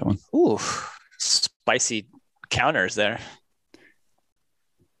good about that one. Ooh, spicy counters there.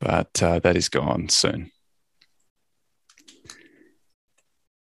 But that is gone soon.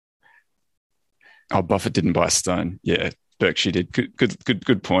 Oh, Buffett didn't buy Stone. Yeah, Berkshire did.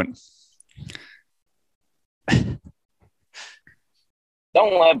 Good point. Don't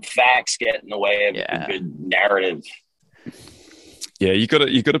let facts get in the way of a good narrative. Yeah, you got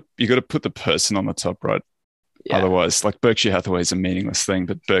to put the person on the top, right? Yeah. Otherwise, like Berkshire Hathaway is a meaningless thing,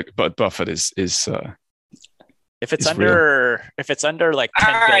 but Buffett is If it's under like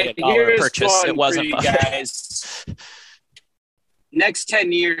 $10 billion purchase, it wasn't you guys. Next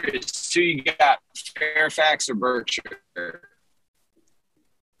 10 years, who you got, Fairfax or Berkshire?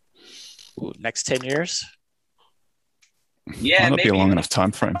 Ooh, next 10 years? Yeah, might not be a long enough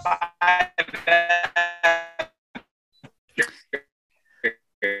time frame.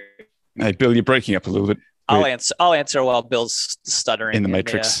 Hey, Bill, you're breaking up a little bit. I'll answer while Bill's stuttering in the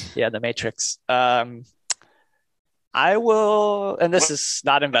Matrix. The Matrix. I will, and this is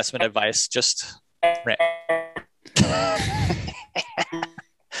not investment advice, just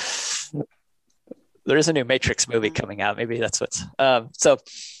there is a new Matrix movie coming out. Maybe that's what's so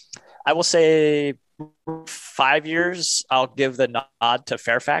I will say 5 years, I'll give the nod to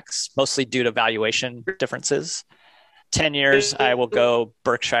Fairfax, mostly due to valuation differences. 10 years, I will go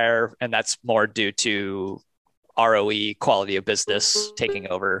Berkshire, and that's more due to ROE, quality of business taking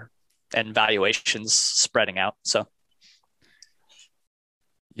over, and valuations spreading out. So,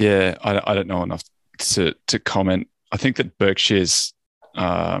 yeah, I don't know enough to comment. I think that Berkshire's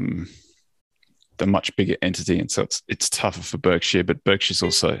the much bigger entity, and so it's tougher for Berkshire, but Berkshire's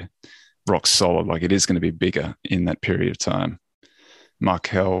also rock solid. Like, it is going to be bigger in that period of time.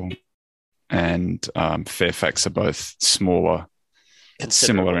 Markel and Fairfax are both smaller,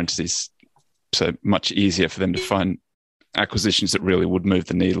 similar entities, so much easier for them to find acquisitions that really would move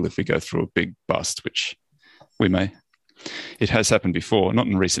the needle if we go through a big bust, which we may. It has happened before, not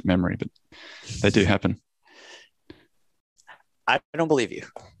in recent memory, but they do happen. I don't believe you.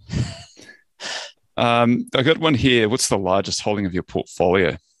 I got one here. What's the largest holding of your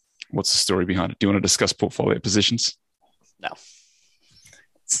portfolio? What's the story behind it? Do you want to discuss portfolio positions? No.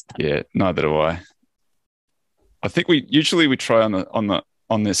 Yeah, neither do I. I think we try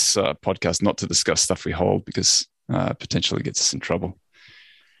on this podcast not to discuss stuff we hold because potentially gets us in trouble.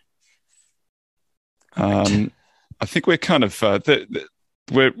 I think we're kind of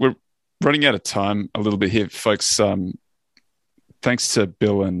we're running out of time a little bit here, folks. Thanks to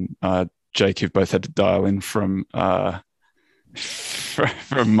Bill and Jake, who've both had to dial in from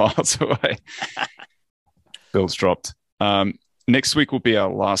miles away. Bill's dropped. Next week will be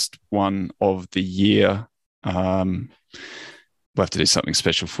our last one of the year. We'll have to do something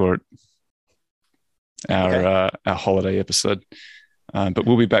special for it. Our holiday episode. But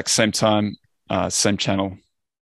we'll be back same time, same channel